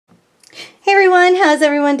everyone, how's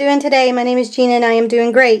everyone doing today? My name is Gina and I am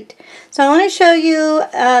doing great. So I want to show you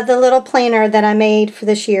the little planner that I made for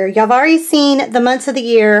this year. Y'all have already seen the months of the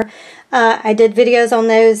year. I did videos on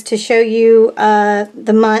those to show you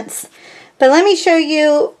the months. But let me show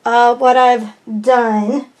you what I've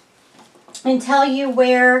done and tell you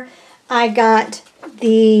where I got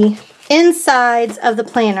the insides of the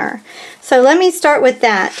planner. So let me start with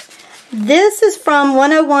that. This is from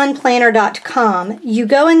 101planner.com. You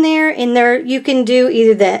go in there and you can do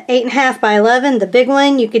either the 8.5 by 11, the big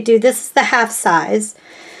one. You could do, this is the half size.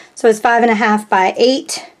 So it's 5.5 by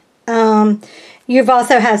 8. You've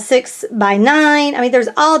also have 6 by 9. I mean, there's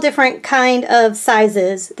all different kind of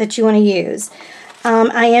sizes that you want to use.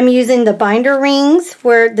 I am using the binder rings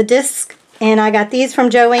where the disc, and I got these from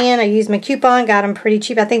Joann. I used my coupon, got them pretty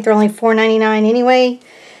cheap. I think they're only $4.99 anyway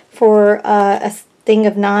for a thing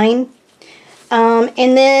of 9.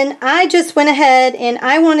 And then I just went ahead and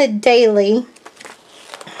I wanted daily,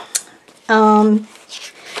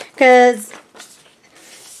 because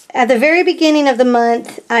at the very beginning of the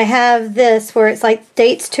month I have this where it's like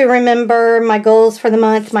dates to remember, my goals for the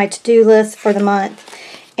month, my to-do list for the month,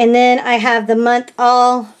 and then I have the month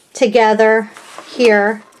all together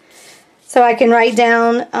here so I can write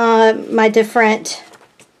down my different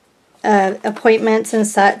appointments and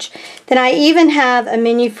such. Then I even have a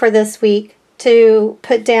menu for this week to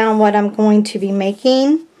put down what I'm going to be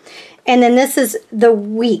making. And then this is the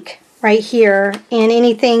week right here, and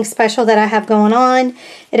anything special that I have going on.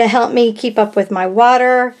 It'll help me keep up with my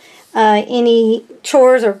water, any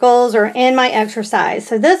chores or goals, and my exercise.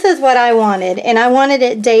 So this is what I wanted, and I wanted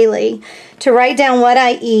it daily to write down what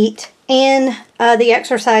I eat and the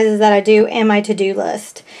exercises that I do and my to-do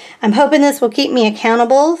list. I'm hoping this will keep me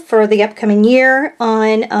accountable for the upcoming year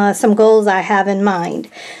on some goals I have in mind.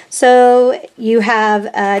 So you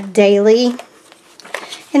have daily,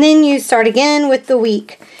 and then you start again with the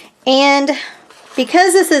week. And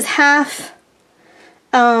because this is half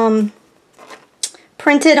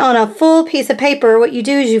printed on a full piece of paper, what you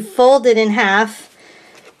do is you fold it in half.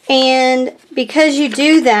 And because you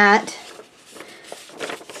do that,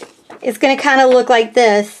 it's going to kind of look like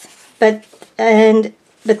this, but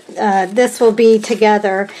this will be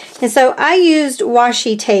together. And so I used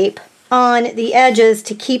washi tape on the edges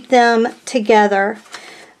to keep them together,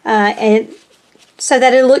 and so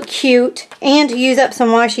that it'll look cute, and to use up some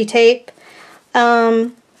washi tape.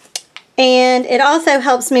 And it also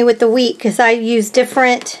helps me with the week because I use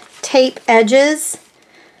different tape edges,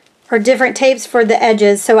 or different tapes for the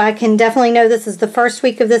edges, so I can definitely know this is the first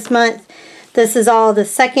week of this month. This is all the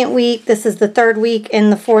second week, this is the third week,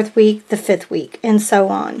 and the fourth week, the fifth week, and so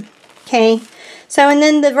on. Okay, so and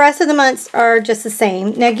then the rest of the months are just the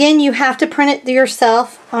same. Now again, you have to print it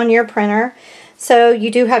yourself on your printer, so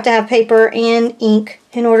you do have to have paper and ink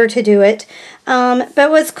in order to do it. But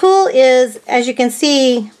what's cool is, as you can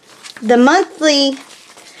see, the monthly,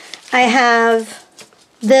 I have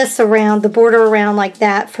this around, the border around like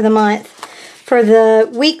that for the month. For the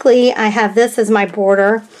weekly, I have this as my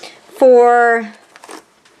border. For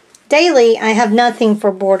daily, I have nothing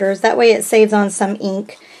for borders. That way it saves on some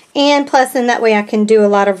ink. And plus, in that way I can do a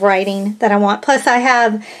lot of writing that I want. Plus, I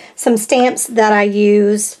have some stamps that I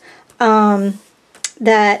use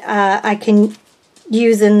that I can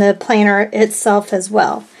use in the planner itself as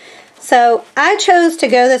well. So I chose to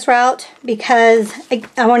go this route because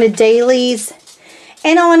I wanted dailies,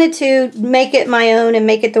 and I wanted to make it my own and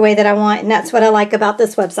make it the way that I want. And that's what I like about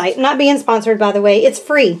this website. I'm not being sponsored, by the way. It's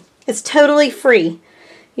free. It's totally free.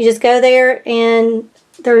 You just go there, and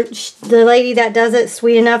the lady that does it is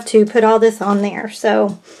sweet enough to put all this on there.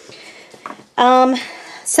 So,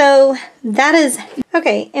 so that is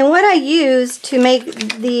okay. And what I use to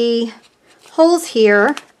make the holes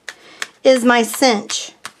here is my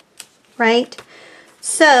cinch, right?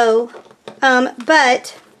 So,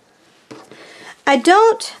 but I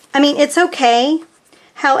mean, it's okay.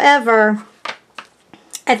 However,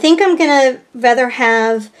 I think I'm gonna rather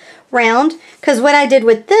have round, because what I did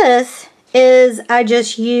with this is I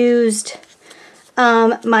just used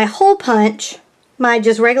my hole punch, my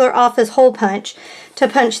just regular office hole punch, to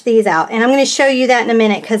punch these out. And I'm going to show you that in a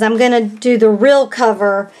minute, because I'm going to do the real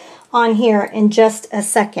cover on here in just a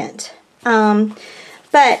second. But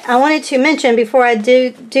I wanted to mention before I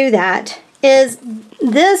do that is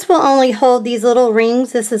this will only hold these little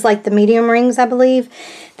rings. This is like the medium rings, I believe.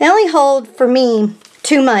 They only hold, for me,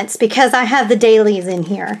 2 months because I have the dailies in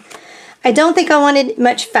here. I don't think I wanted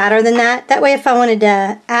much fatter than that. That way if I wanted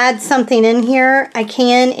to add something in here, I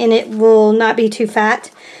can, and it will not be too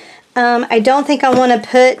fat. I don't think I want to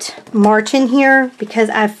put March in here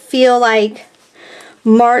because I feel like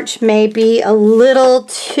March may be a little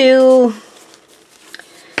too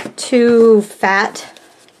too fat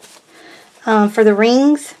for the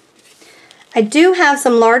rings. I do have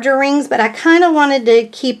some larger rings, but I kind of wanted to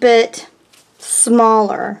keep it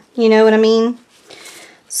smaller. You know what I mean?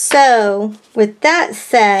 So, with that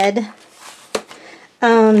said,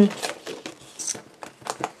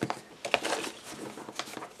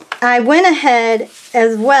 I went ahead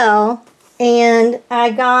as well and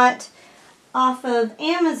I got off of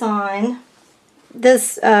Amazon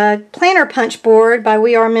this planner punch board by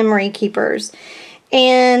We Are Memory Keepers.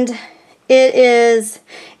 And it is,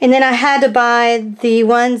 and then I had to buy the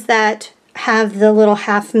ones that have the little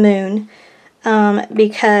half moon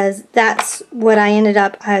because that's what I ended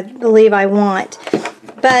up, I believe I want.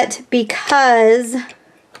 But because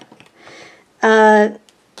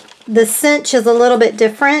the cinch is a little bit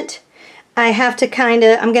different, I have to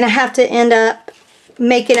I'm going to have to end up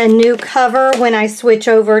making a new cover when I switch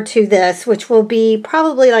over to this, which will be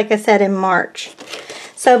probably, like I said, in March.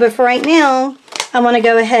 So, but for right now, I want to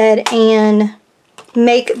go ahead and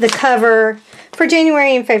make the cover for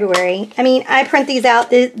January and February. I mean, I print these out.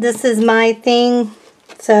 This is my thing.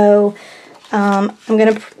 So, I'm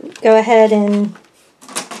going to go ahead and,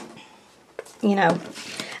 you know,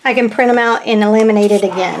 I can print them out and laminate it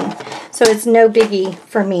again. So it's no biggie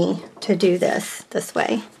for me to do this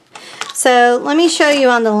way. So let me show you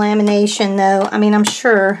on the lamination though. I mean, I'm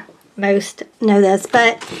sure most know this,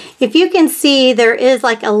 but if you can see, there is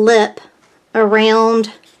like a lip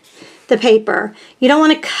around the paper. You don't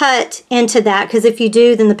want to cut into that because if you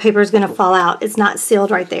do, then the paper is going to fall out. It's not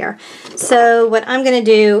sealed right there. So what I'm going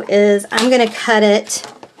to do is I'm going to cut it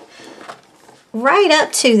right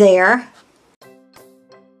up to there.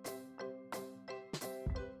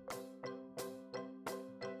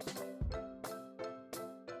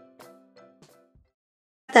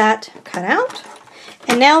 That cut out.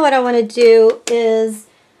 And now what I want to do is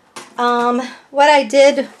what I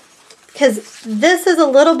did, because this is a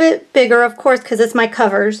little bit bigger, of course, because it's my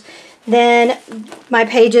covers, than my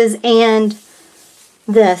pages and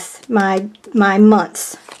this, my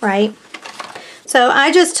months, right? So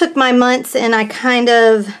I just took my months and I kind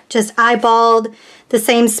of just eyeballed the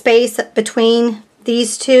same space between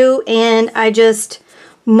these two, and I just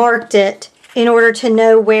marked it in order to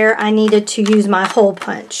know where I needed to use my hole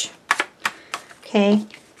punch. Okay,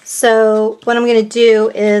 so what I'm going to do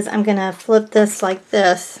is I'm going to flip this like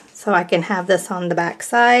this so I can have this on the back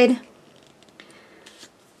side.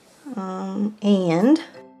 And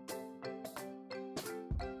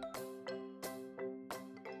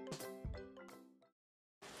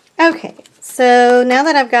okay, so now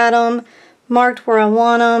that I've got them marked where I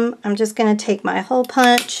want them, I'm just going to take my hole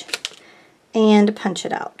punch and punch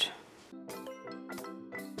it out.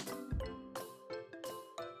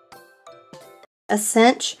 A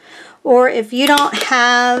cinch, or if you don't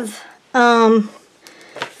have the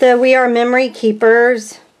We Are Memory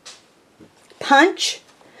Keepers punch,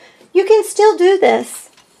 you can still do this.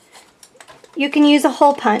 You can use a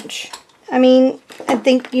hole punch. I mean, I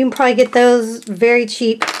think you can probably get those very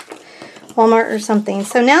cheap, Walmart or something.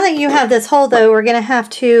 So now that you have this hole though, we're going to have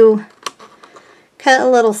to cut a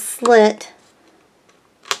little slit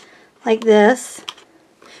like this,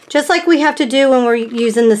 just like we have to do when we're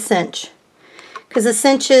using the cinch. Because the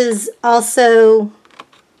cinch is also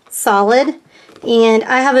solid, and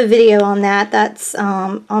I have a video on that. That's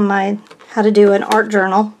on my how to do an art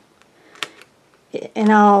journal,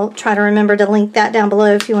 and I'll try to remember to link that down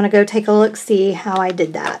below if you want to go take a look, see how I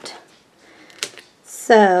did that.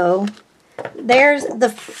 So there's the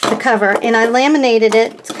cover, and I laminated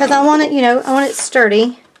it because I want it, you know, I want it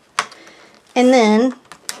sturdy, and then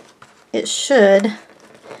it should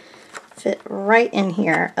fit right in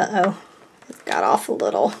here. Uh-oh. Got off a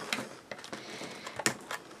little.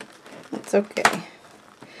 That's okay.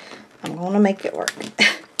 I'm going to make it work.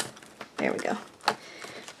 There we go.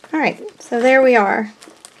 Alright, so there we are.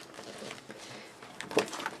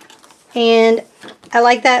 And I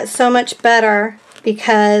like that so much better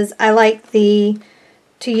because I like to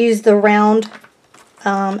use the round.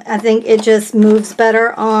 I think it just moves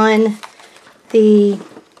better on these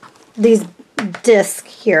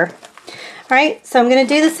discs here. Alright, so I'm going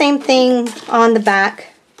to do the same thing on the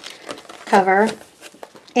back cover,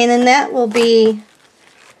 and then that will be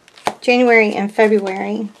January and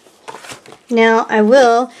February. Now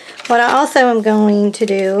what I also am going to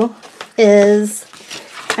do is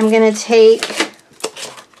I'm going to take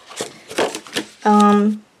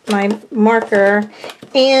my marker,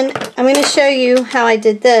 and I'm going to show you how I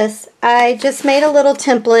did this. I just made a little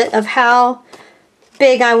template of how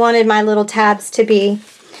big I wanted my little tabs to be.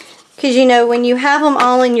 Because, you know, when you have them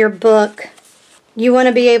all in your book, you want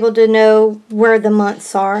to be able to know where the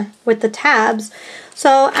months are with the tabs.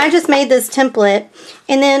 So I just made this template,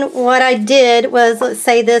 and then what I did was, let's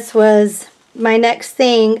say this was my next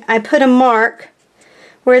thing, I put a mark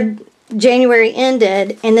where January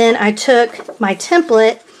ended, and then I took my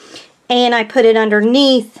template and I put it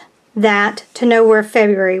underneath that to know where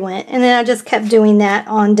February went, and then I just kept doing that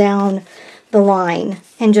on down the line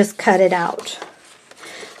and just cut it out.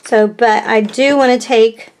 So, but I do want to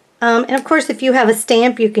take, and of course if you have a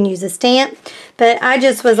stamp you can use a stamp, but I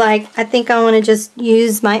just was like, I think I want to just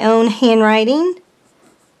use my own handwriting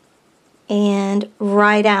and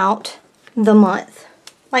write out the month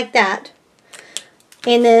like that,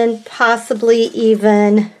 and then possibly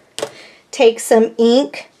even take some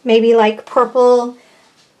ink, maybe like purple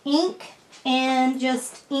ink, and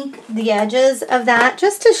just ink the edges of that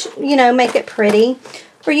just to you know, make it pretty.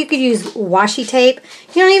 Or you could use washi tape.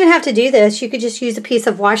 You don't even have to do this. You could just use a piece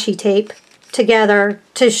of washi tape together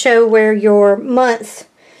to show where your months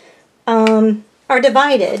are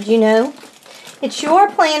divided, you know. It's your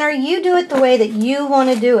planner. You do it the way that you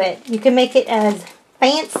want to do it. You can make it as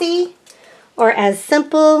fancy or as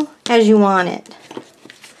simple as you want it.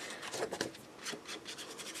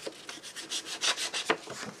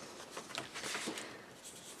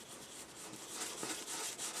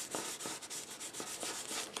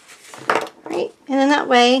 And then that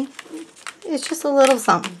way, it's just a little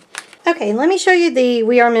something. Okay, let me show you the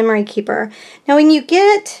We Are Memory Keeper. Now when you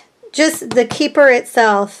get just the keeper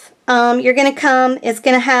itself, you're going to come, it's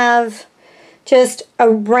going to have just a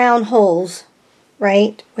round holes,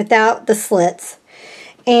 right, without the slits.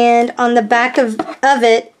 And on the back of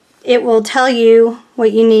it, it will tell you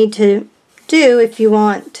what you need to do if you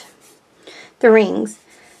want the rings.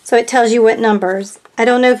 So it tells you what numbers. I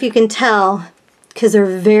don't know if you can tell, because they're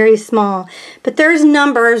very small, but there's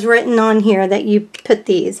numbers written on here that you put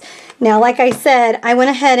these. Now like I said, I went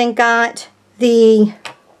ahead and got the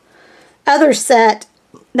other set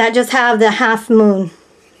that just have the half moon,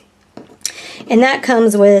 and that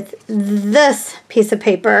comes with this piece of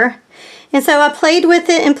paper. And so I played with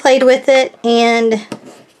it and played with it, and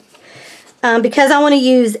because I want to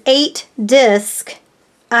use 8 discs,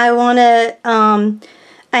 I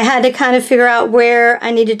had to kind of figure out where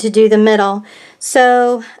I needed to do the middle.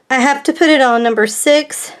 So I have to put it on number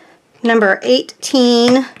 6, number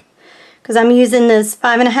 18, because I'm using this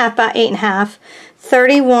 5.5 by 8.5,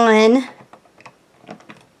 31,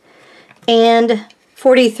 and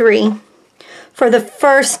 43 for the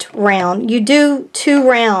first round. You do 2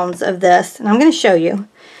 rounds of this, and I'm going to show you. I'm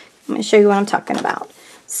going to show you what I'm talking about.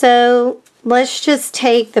 So let's just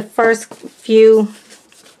take the first few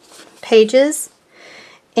pages,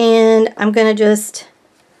 and I'm going to just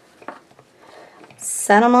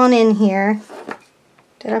set them on in here.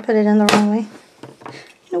 Did I put it in the wrong way?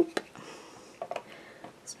 Nope.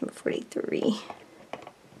 It's number 43.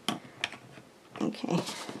 Okay.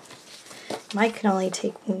 Mike can only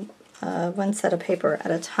take one set of paper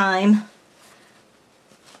at a time.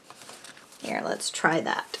 Here, let's try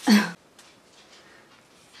that.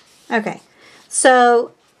 Okay.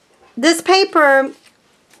 So this paper,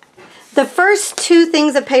 the first 2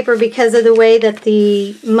 things of paper, because of the way that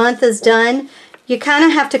the month is done, you kind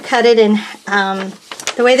of have to cut it in,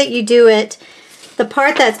 the way that you do it, the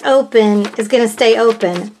part that's open is going to stay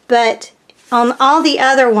open, but on all the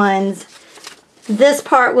other ones, this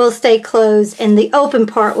part will stay closed and the open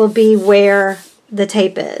part will be where the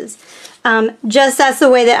tape is. Just that's the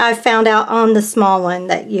way that I found out on the small one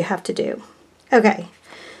that you have to do. Okay,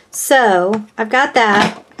 so I've got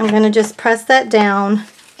that. I'm going to just press that down.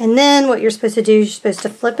 And then what you're supposed to do is you're supposed to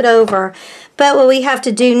flip it over. But what we have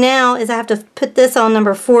to do now is I have to put this on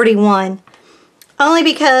number 41. Only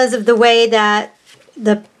because of the way that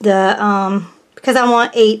because I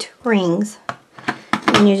want 8 rings.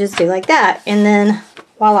 And you just do like that. And then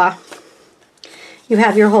voila. You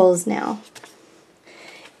have your holes now.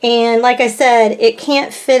 And like I said, it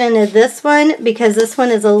can't fit into this one because this one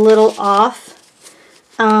is a little off.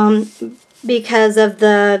 Because of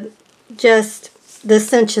the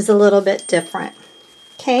cinch is a little bit different.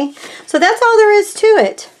 Okay, so that's all there is to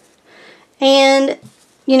it. And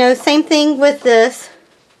you know, same thing with this.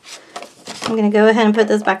 I'm going to go ahead and put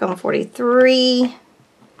this back on 43.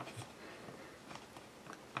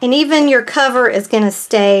 And even your cover is going to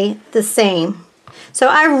stay the same. So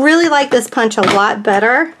I really like this punch a lot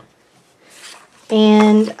better.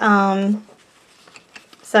 And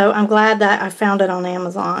so I'm glad that I found it on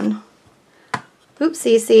Amazon.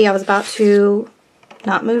 Oopsie, see, I was about to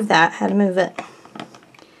not move that. Had to move it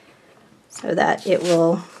so that it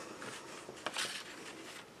will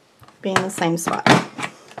be in the same spot.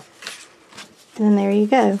 And then there you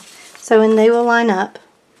go. So So, and they will line up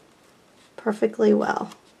perfectly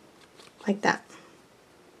well, like that.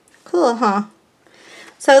 Cool, huh?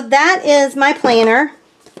 So that is my planner.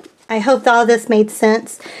 I hope all this made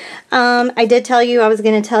sense. I did tell you I was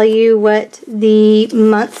going to tell you what the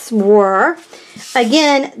months were.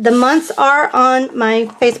 Again, the months are on my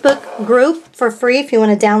Facebook group for free if you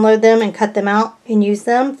want to download them and cut them out and use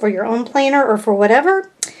them for your own planner or for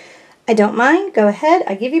whatever. I don't mind. Go ahead.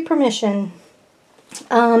 I give you permission.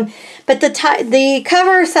 But the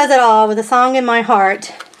cover says it all, with a song in my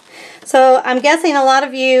heart. So I'm guessing a lot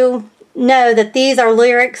of you know that these are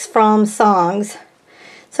lyrics from songs.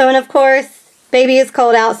 So, and of course, Baby It's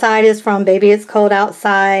Cold Outside is from Baby It's Cold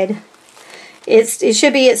Outside. It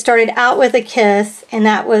should be It Started Out With a Kiss, and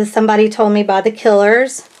that was Somebody Told Me by the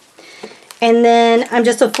Killers. And then I'm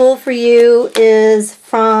Just a Fool for You is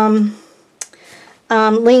from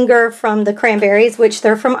Linger from the Cranberries, which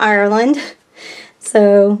they're from Ireland.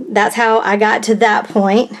 So that's how I got to that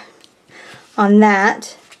point on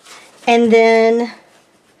that. And then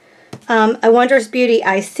A Wondrous Beauty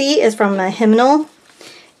I See is from a hymnal.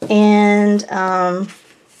 And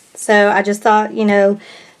so I just thought, you know,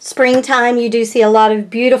 springtime, you do see a lot of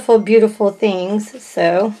beautiful, beautiful things.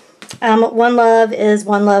 So One Love is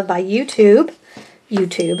One Love by YouTube.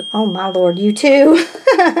 Oh my Lord, YouTube.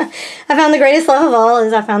 I Found the Greatest Love of All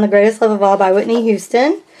is I Found the Greatest Love of All by Whitney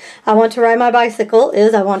Houston. I Want to Ride My Bicycle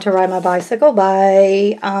is I Want to Ride My Bicycle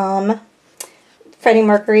by Freddie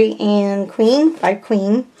Mercury and Queen, by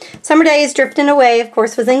Queen. Summer Days, Drifting Away, of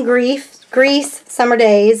course, was in Grease, Summer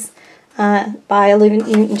Days by Olivia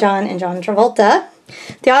Newton-John and John Travolta.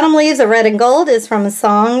 The Autumn Leaves of Red and Gold is from a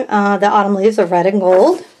song, The Autumn Leaves of Red and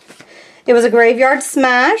Gold. It Was a Graveyard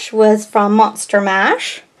Smash was from Monster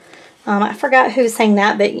Mash. I forgot who sang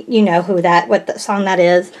that, but you know what the song that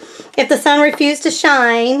is. If the Sun Refused to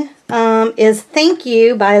Shine is Thank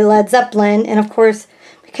You by Led Zeppelin. And of course,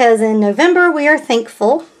 because in November we are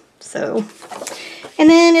thankful. So, and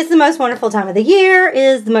then It's the Most Wonderful Time of the Year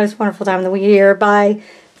is The Most Wonderful Time of the Year by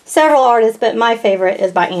several artists, but my favorite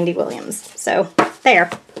is by Andy Williams. So,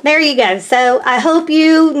 there you go. So, I hope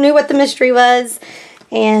you knew what the mystery was.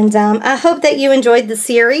 And I hope that you enjoyed the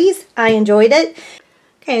series. I enjoyed it.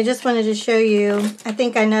 Okay, I just wanted to show you. I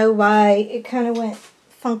think I know why it kind of went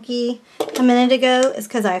funky a minute ago. It's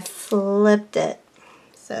because I flipped it.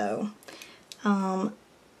 So,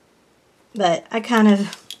 but I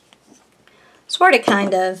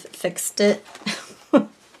sort of fixed it.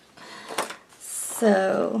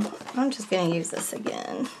 So, I'm just going to use this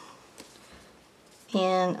again.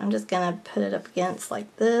 And I'm just going to put it up against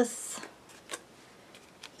like this.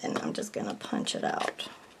 And I'm just going to punch it out.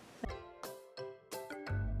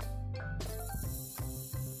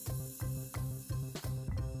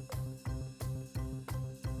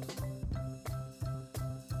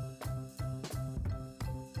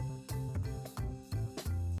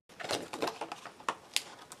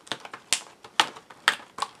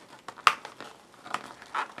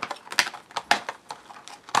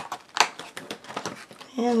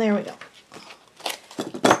 And there we go.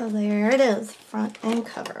 So there it is, front and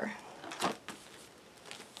cover.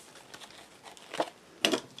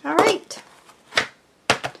 All right.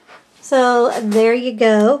 So there you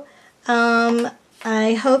go.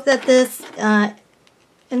 I hope that this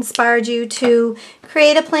inspired you to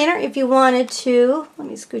create a planner if you wanted to. Let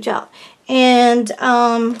me scooch out. And,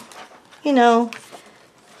 you know,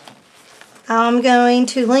 I'm going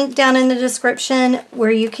to link down in the description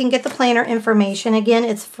where you can get the planner information. Again,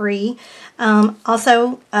 it's free.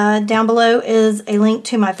 Also, down below is a link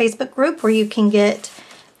to my Facebook group where you can get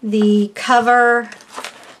the cover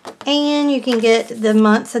and you can get the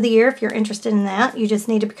months of the year if you're interested in that. You just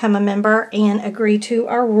need to become a member and agree to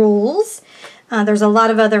our rules. There's a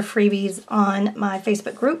lot of other freebies on my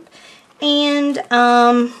Facebook group. And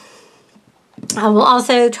I will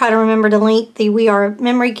also try to remember to link the We Are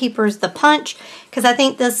Memory Keepers, the punch, because I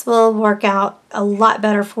think this will work out a lot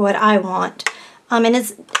better for what I want. And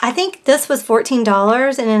I think this was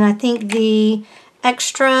 $14, and then I think the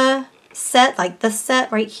extra set, like this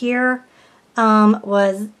set right here,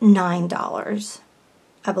 was $9,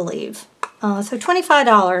 I believe. So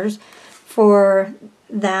 $25 for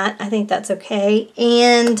that. I think that's okay.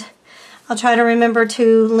 And I'll try to remember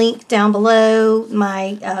to link down below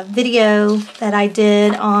my video that I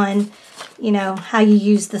did on, you know, how you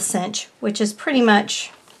use the cinch, which is pretty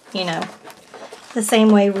much, you know, the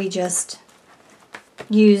same way we just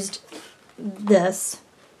used this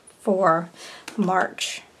for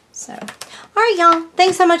March. So, alright y'all,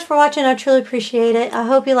 thanks so much for watching. I truly appreciate it. I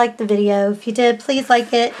hope you liked the video. If you did, please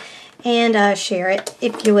like it and share it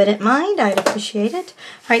if you wouldn't mind. I'd appreciate it.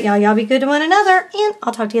 All right, y'all be good to one another, and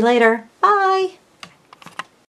I'll talk to you later. Bye.